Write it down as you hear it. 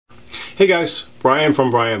Hey guys, Brian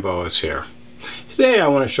from Boas here. Today I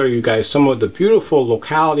want to show you guys some of the beautiful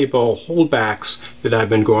locality boa holdbacks that I've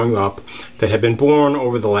been growing up that have been born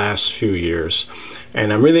over the last few years.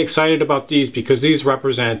 And I'm really excited about these because these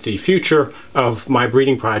represent the future of my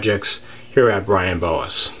breeding projects here at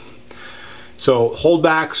Boas. So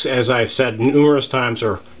holdbacks, as I've said numerous times,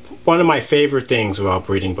 are one of my favorite things about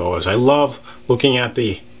breeding boas. I love looking at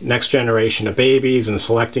the next generation of babies and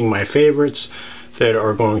selecting my favorites that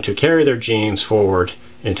are going to carry their genes forward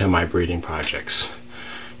into my breeding projects.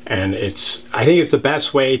 And I think it's the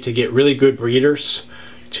best way to get really good breeders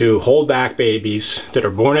to hold back babies that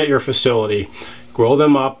are born at your facility, grow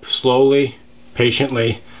them up slowly,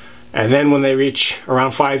 patiently, and then when they reach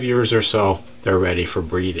around 5 years or so, they're ready for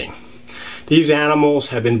breeding. These animals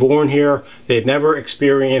have been born here. They've never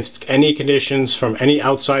experienced any conditions from any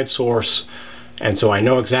outside source, and so I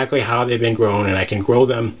know exactly how they've been grown, and I can grow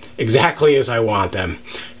them exactly as I want them.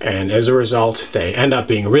 And as a result, they end up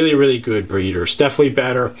being really, really good breeders. Definitely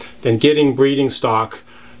better than getting breeding stock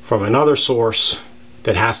from another source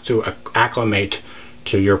that has to acclimate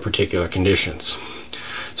to your particular conditions.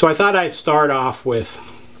 So I thought I'd start off with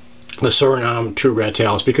the Suriname true red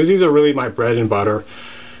tails because these are really my bread and butter.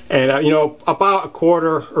 And you know, about a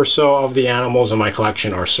quarter or so of the animals in my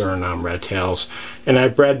collection are Suriname red tails, and I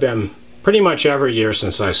bred them pretty much every year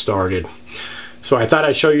since I started. So I thought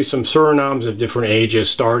I'd show you some Surinames of different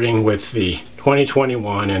ages, starting with the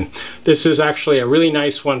 2021, and this is actually a really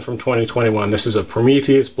nice one from 2021. This is a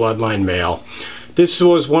Prometheus bloodline male. This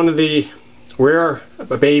was one of the rare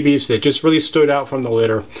babies that just really stood out from the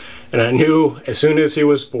litter, and I knew as soon as he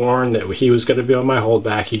was born that he was going to be on my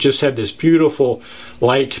holdback. He just had this beautiful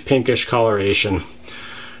light pinkish coloration,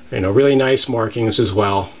 you know, really nice markings as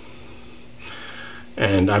well.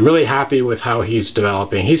 And I'm really happy with how he's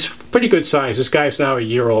developing. He's pretty good size. This guy's now a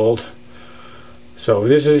year old. So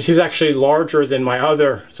he's actually larger than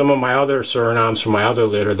some of my other Surinames from my other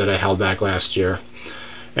litter that I held back last year.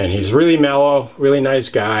 And he's really mellow, really nice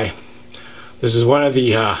guy. This is one of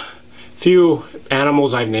the few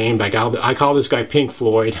animals I've named. I call this guy Pink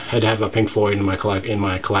Floyd. I'd have a Pink Floyd in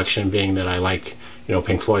my collection, being that I like, you know,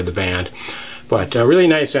 Pink Floyd the band. But a really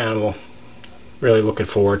nice animal. Really looking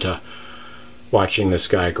forward to watching this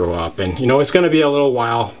guy grow up. And you know, it's going to be a little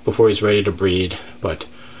while before he's ready to breed, but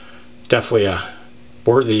definitely a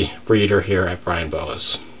worthy breeder here at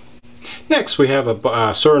Boas. Next we have a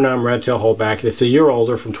Suriname red tail holdback that's a year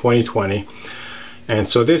older from 2020. And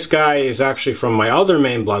so this guy is actually from my other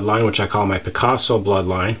main bloodline, which I call my Picasso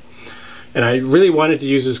bloodline. And I really wanted to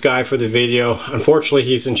use this guy for the video. Unfortunately,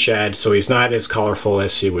 he's in shed, so he's not as colorful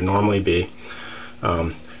as he would normally be.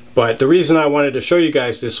 But the reason I wanted to show you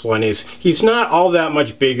guys this one is he's not all that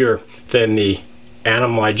much bigger than the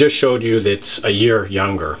animal I just showed you that's a year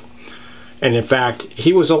younger. And in fact,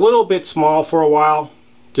 he was a little bit small for a while,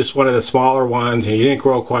 just one of the smaller ones, and he didn't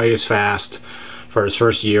grow quite as fast for his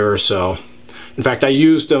first year or so. In fact, I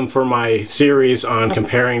used him for my series on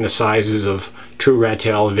comparing the sizes of true red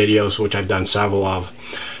tail videos, which I've done several of.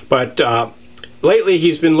 But lately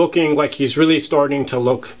he's been looking like he's really starting to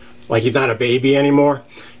look like he's not a baby anymore.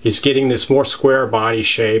 He's getting this more square body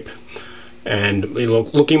shape and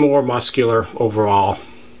looking more muscular overall.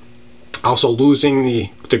 Also losing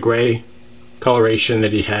the gray coloration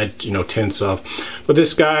that he had, you know, tints of. But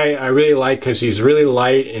this guy I really like because he's really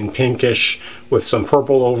light and pinkish with some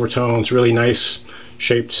purple overtones, really nice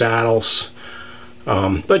shaped saddles.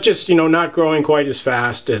 But just, you know, not growing quite as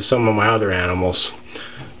fast as some of my other animals.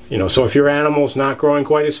 You know, so if your animal's not growing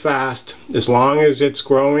quite as fast, as long as it's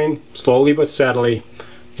growing slowly but steadily,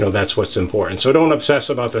 you know, that's what's important. So don't obsess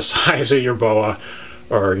about the size of your boa,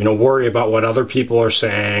 or, you know, worry about what other people are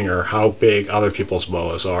saying or how big other people's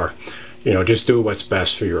boas are. You know, just do what's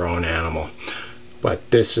best for your own animal. But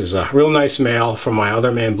this is a real nice male from my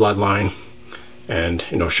other main bloodline, and,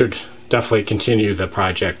 you know, should definitely continue the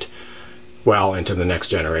project well into the next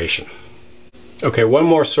generation. Okay, one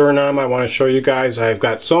more Suriname I want to show you guys. I've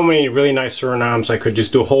got so many really nice Surinames, I could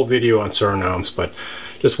just do a whole video on Surinames, but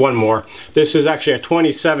just one more. This is actually a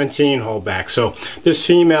 2017 holdback. So this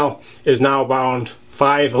female is now around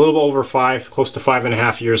a little over 5, close to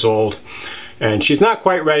 5.5 years old. And she's not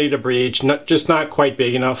quite ready to breed, just not quite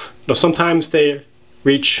big enough. You know, sometimes they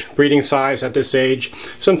reach breeding size at this age.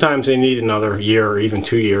 Sometimes they need another year or even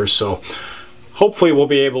 2 years. So hopefully we'll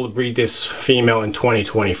be able to breed this female in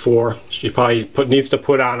 2024. She probably needs to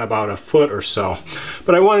put on about a foot or so.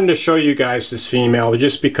 But I wanted to show you guys this female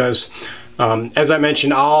just because, as I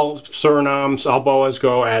mentioned, all Surinames, all boas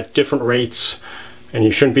go at different rates, and you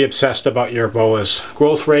shouldn't be obsessed about your boa's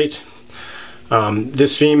growth rate.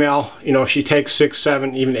 This female, you know, if she takes 6,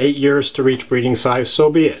 7, even 8 years to reach breeding size, so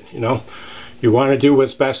be it, you know. You want to do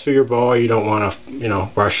what's best for your boa. You don't want to, you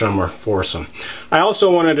know, rush them or force them. I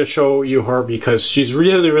also wanted to show you her because she's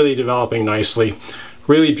really developing nicely.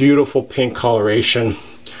 Really beautiful pink coloration.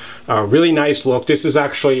 Really nice look. This is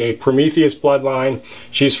actually a Prometheus bloodline.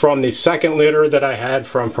 She's from the second litter that I had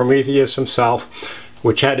from Prometheus himself,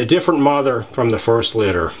 which had a different mother from the first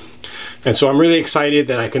litter. And so I'm really excited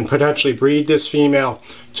that I can potentially breed this female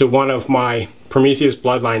to one of my Prometheus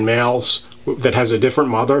bloodline males that has a different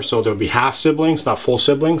mother, so there'll be half siblings, not full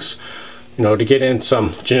siblings, you know, to get in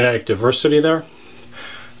some genetic diversity there.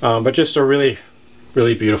 But just a really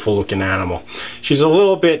beautiful looking animal. She's a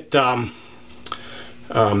little bit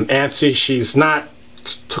antsy. She's not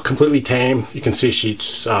completely tame. You can see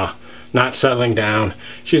she's not settling down.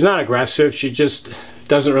 She's not aggressive. She just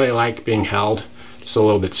doesn't really like being held. Just a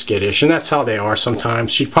little bit skittish, and that's how they are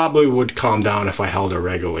sometimes. She probably would calm down if I held her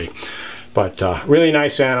regularly. But really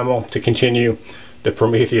nice animal to continue the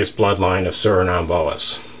Prometheus bloodline of Suriname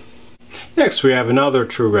Boas. Next we have another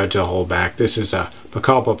true red-tail holdback. This is a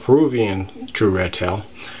Bacopa Peruvian true red-tail.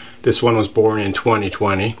 This one was born in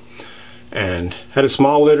 2020 and had a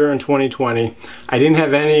small litter in 2020. I didn't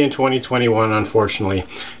have any in 2021, unfortunately.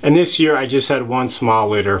 And this year I just had one small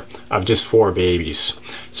litter of just 4 babies.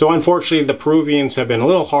 So unfortunately the Peruvians have been a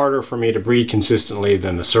little harder for me to breed consistently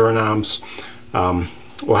than the Surinames.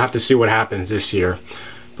 We'll have to see what happens this year.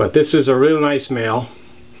 But this is a really nice male.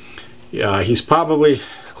 He's probably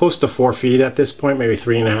close to 4 feet at this point, maybe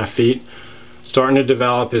 3.5 feet. Starting to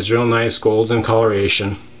develop his real nice golden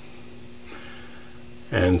coloration.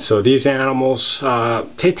 And so these animals,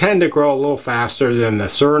 they tend to grow a little faster than the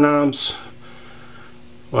Surinames.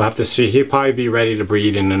 We'll have to see. He'll probably be ready to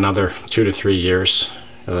breed in another 2 to 3 years.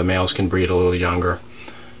 The males can breed a little younger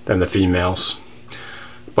than the females.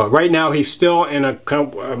 But right now he's still in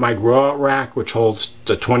my grow-out rack, which holds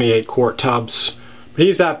the 28 quart tubs. But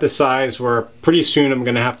he's at the size where pretty soon I'm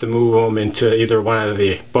going to have to move him into either one of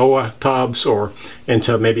the boa tubs or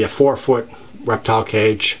into maybe a 4-foot reptile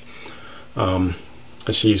cage.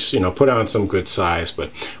 Because he's, you know, put on some good size. But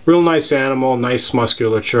real nice animal, nice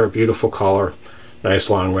musculature, beautiful color, nice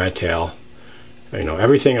long red tail. You know,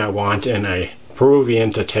 everything I want in a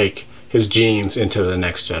Peruvian to take his genes into the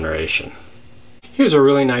next generation. Here's a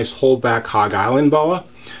really nice holdback Hog Island boa.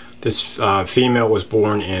 This female was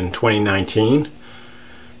born in 2019.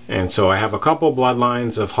 And so I have a couple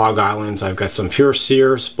bloodlines of Hog Islands. I've got some pure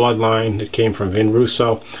Sears bloodline that came from Vin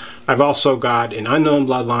Russo. I've also got an unknown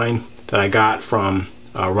bloodline that I got from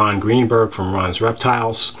Ron Greenberg from Ron's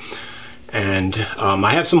Reptiles. And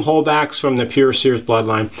I have some holdbacks from the pure Sears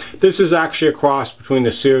bloodline. This is actually a cross between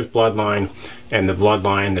the Sears bloodline and the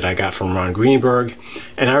bloodline that I got from Ron Greenberg.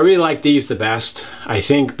 And I really like these the best. I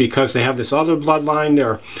think because they have this other bloodline,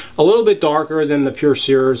 they're a little bit darker than the pure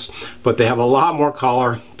Sears, but they have a lot more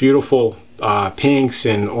color, beautiful pinks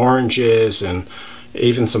and oranges and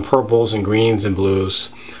even some purples and greens and blues.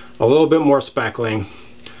 A little bit more speckling,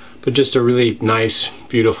 but just a really nice,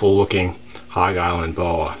 beautiful looking Hog Island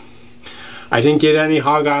boa. I didn't get any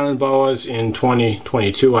Hog Island boas in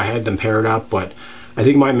 2022. I had them paired up, but I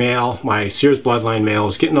think my male, my Sears bloodline male,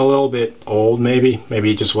 is getting a little bit old maybe. Maybe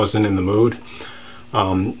he just wasn't in the mood.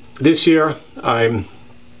 This year, I'm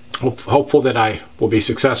hopeful that I will be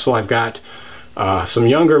successful. I've got some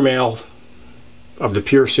younger male of the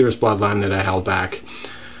pure Sears bloodline that I held back.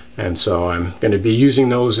 And so I'm going to be using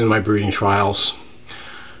those in my breeding trials.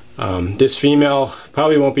 This female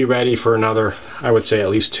probably won't be ready for another, I would say, at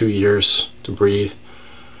least 2 years to breed.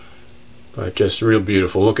 But just real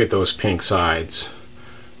beautiful. Look at those pink sides.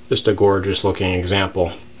 Just a gorgeous looking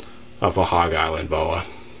example of a Hog Island boa.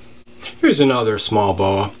 Here's another small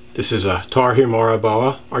boa. This is a Tarahumara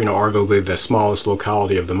boa, or, you know, arguably the smallest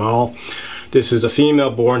locality of them all. This is a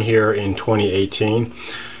female born here in 2018.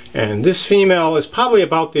 And this female is probably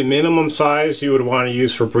about the minimum size you would want to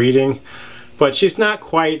use for breeding. But she's not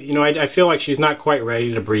quite, you know, I feel like she's not quite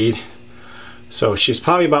ready to breed. So she's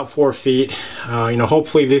probably about 4 feet. You know,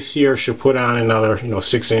 hopefully this year she'll put on another, you know,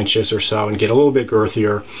 6 inches or so and get a little bit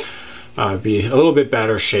girthier, be a little bit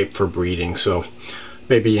better shape for breeding. So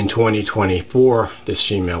maybe in 2024 this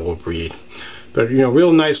female will breed. But, you know,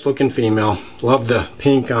 real nice looking female. Love the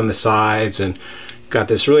pink on the sides and got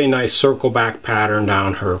this really nice circle back pattern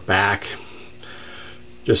down her back.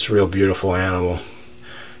 Just a real beautiful animal.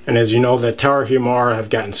 And as you know, the Tarahumara have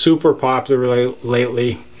gotten super popular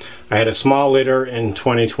lately. I had a small litter in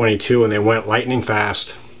 2022 and they went lightning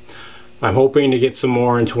fast. I'm hoping to get some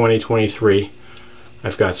more in 2023.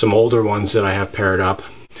 I've got some older ones that I have paired up.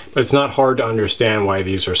 But it's not hard to understand why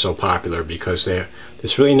these are so popular, because they're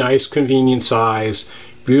this really nice, convenient size,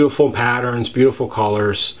 beautiful patterns, beautiful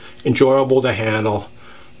colors, enjoyable to handle,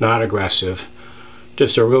 not aggressive.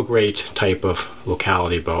 Just a real great type of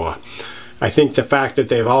locality boa. I think the fact that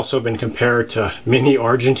they've also been compared to mini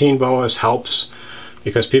Argentine boas helps,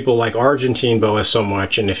 because people like Argentine boas so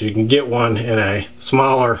much, and if you can get one in a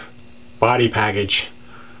smaller body package,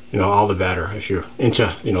 you know, all the better if you're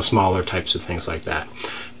into, you know, smaller types of things like that.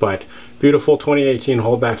 But beautiful 2018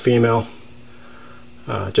 Holdback female.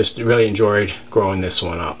 Just really enjoyed growing this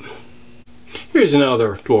one up. Here's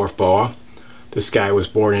another dwarf boa. This guy was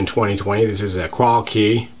born in 2020. This is a Crawl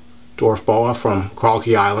Key dwarf boa from Crawl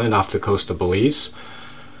Key Island off the coast of Belize.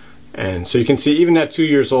 And so you can see, even at 2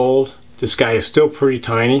 years old, this guy is still pretty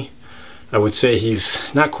tiny. I would say he's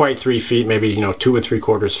not quite 3 feet, maybe, you know, 2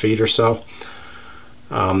 3/4 feet or so.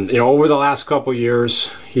 You know, over the last couple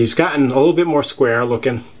years, he's gotten a little bit more square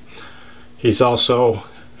looking. He's also,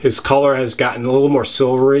 his color has gotten a little more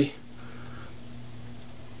silvery,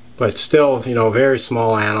 but still, you know, a very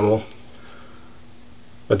small animal.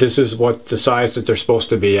 But this is what the size that they're supposed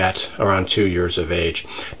to be at around 2 years of age.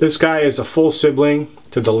 This guy is a full sibling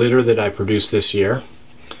to the litter that I produced this year.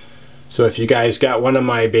 So if you guys got one of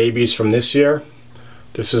my babies from this year,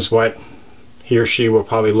 this is what he or she will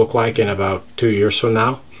probably look like in about 2 years from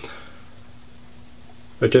now.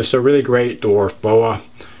 But just a really great dwarf boa.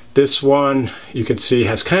 This one, you can see,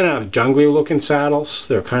 has kind of jungly looking saddles.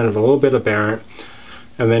 They're kind of a little bit aberrant.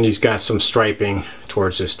 And then he's got some striping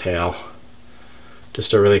towards his tail.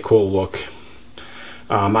 Just a really cool look.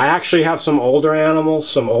 I actually have some older animals,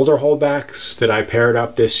 some older holdbacks that I paired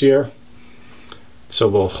up this year. So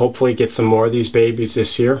we'll hopefully get some more of these babies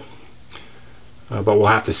this year. But we'll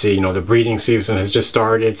have to see. You know, the breeding season has just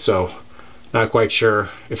started, so not quite sure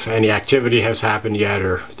if any activity has happened yet,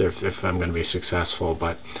 or if I'm going to be successful.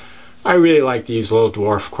 But I really like these little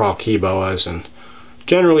dwarf Crawl Key boas, and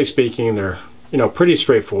generally speaking, they're, you know, pretty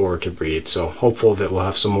straightforward to breed. So hopeful that we'll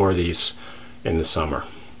have some more of these in the summer.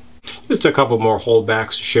 Just a couple more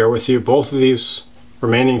holdbacks to share with you. Both of these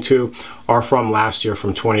remaining 2 are from last year,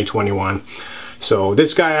 from 2021. So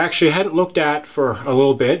this guy I actually hadn't looked at for a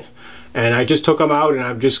little bit, and I just took him out, and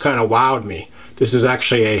I've just kind of wowed me. This is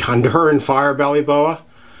actually a Honduran fire belly boa,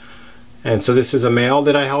 and so this is a male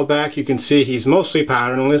that I held back. You can see he's mostly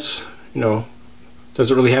patternless, you know,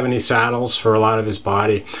 doesn't really have any saddles for a lot of his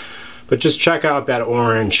body, but just check out that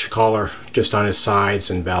orange color just on his sides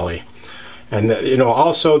and belly. And you know,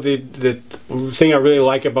 also the thing I really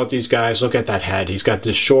like about these guys, look at that head. He's got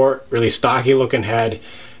this short, really stocky looking head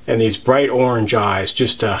and these bright orange eyes.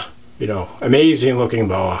 Just a, you know, amazing looking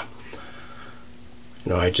boa.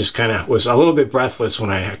 You know, I just kind of was a little bit breathless when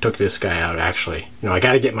I took this guy out, actually. You know, I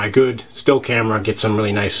got to get my good still camera, get some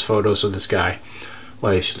really nice photos of this guy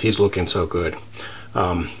while he's looking so good.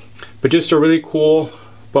 But just a really cool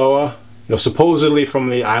boa, you know, supposedly from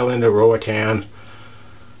the island of Roatan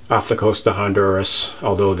off the coast of Honduras,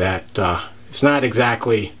 although that it's not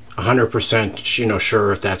exactly 100%, you know,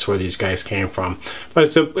 sure if that's where these guys came from. But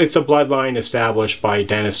it's a bloodline established by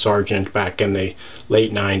Dennis Sargent back in the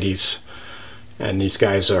late 90s. And these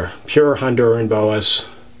guys are pure Honduran boas,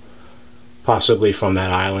 possibly from that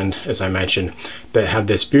island, as I mentioned, that have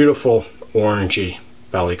this beautiful orangey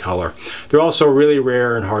belly color. They're also really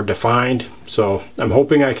rare and hard to find, so I'm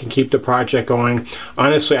hoping I can keep the project going.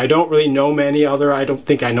 Honestly, I don't really know many other, I don't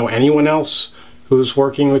think I know anyone else who's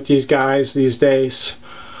working with these guys these days.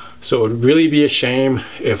 So it would really be a shame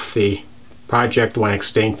if the project went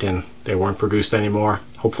extinct and they weren't produced anymore.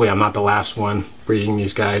 Hopefully I'm not the last one breeding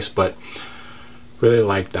these guys, but really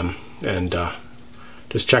like them. And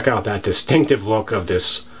just check out that distinctive look of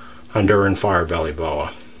this Honduran fire belly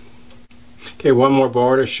boa. Okay, one more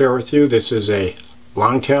boa to share with you. This is a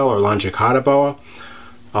longtail or longicata boa,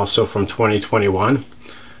 also from 2021.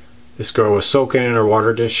 This girl was soaking in her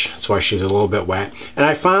water dish, that's why she's a little bit wet. And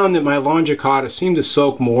I found that my longicata seem to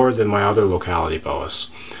soak more than my other locality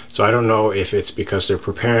boas. So I don't know if it's because they're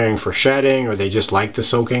preparing for shedding or they just like the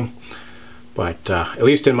soaking. But at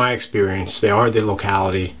least in my experience, they are the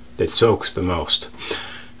locality that soaks the most.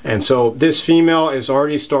 And so this female is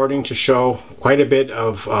already starting to show quite a bit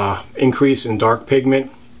of increase in dark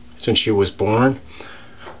pigment since she was born.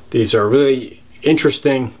 These are really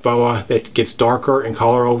interesting boa that gets darker in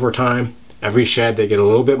color over time. Every shed they get a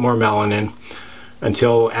little bit more melanin,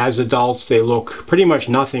 until as adults they look pretty much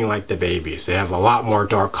nothing like the babies. They have a lot more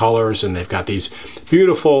dark colors, and they've got these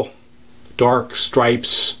beautiful dark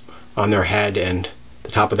stripes on their head and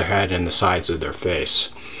the top of their head and the sides of their face.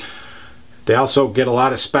 They also get a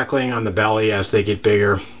lot of speckling on the belly as they get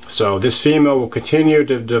bigger, So this female will continue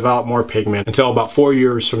to develop more pigment until about 4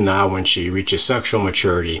 years from now, when she reaches sexual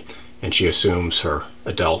maturity and she assumes her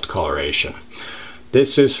adult coloration.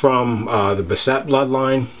 This is from the Basset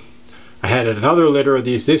bloodline. I had another litter of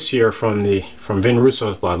these this year from Vin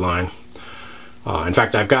Russo's bloodline. In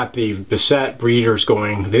fact, I've got the Basset breeders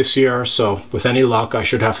going this year, so with any luck I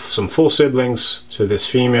should have some full siblings to this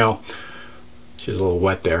female. She's a little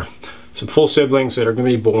wet there. Some full siblings that are going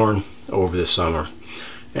to be born over the summer.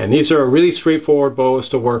 And these are really straightforward boas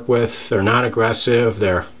to work with. They're not aggressive.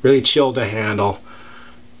 They're really chill to handle.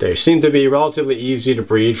 They seem to be relatively easy to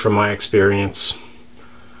breed from my experience.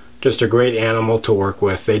 Just a great animal to work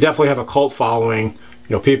with. They definitely have a cult following.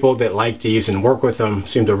 You know, people that like these and work with them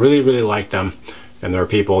seem to really, really like them. And there are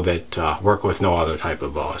people that work with no other type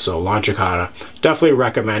of boa. So Launchicata, definitely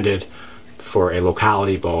recommended for a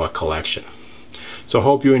Locality boa collection. So I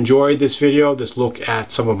hope you enjoyed this video, this look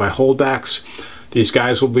at some of my holdbacks. These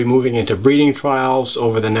guys will be moving into breeding trials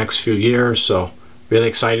over the next few years, so really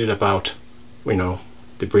excited about, you know,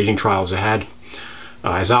 the breeding trials ahead.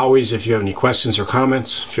 As always, if you have any questions or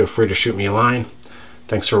comments, feel free to shoot me a line.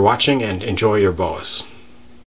 Thanks for watching and enjoy your boas.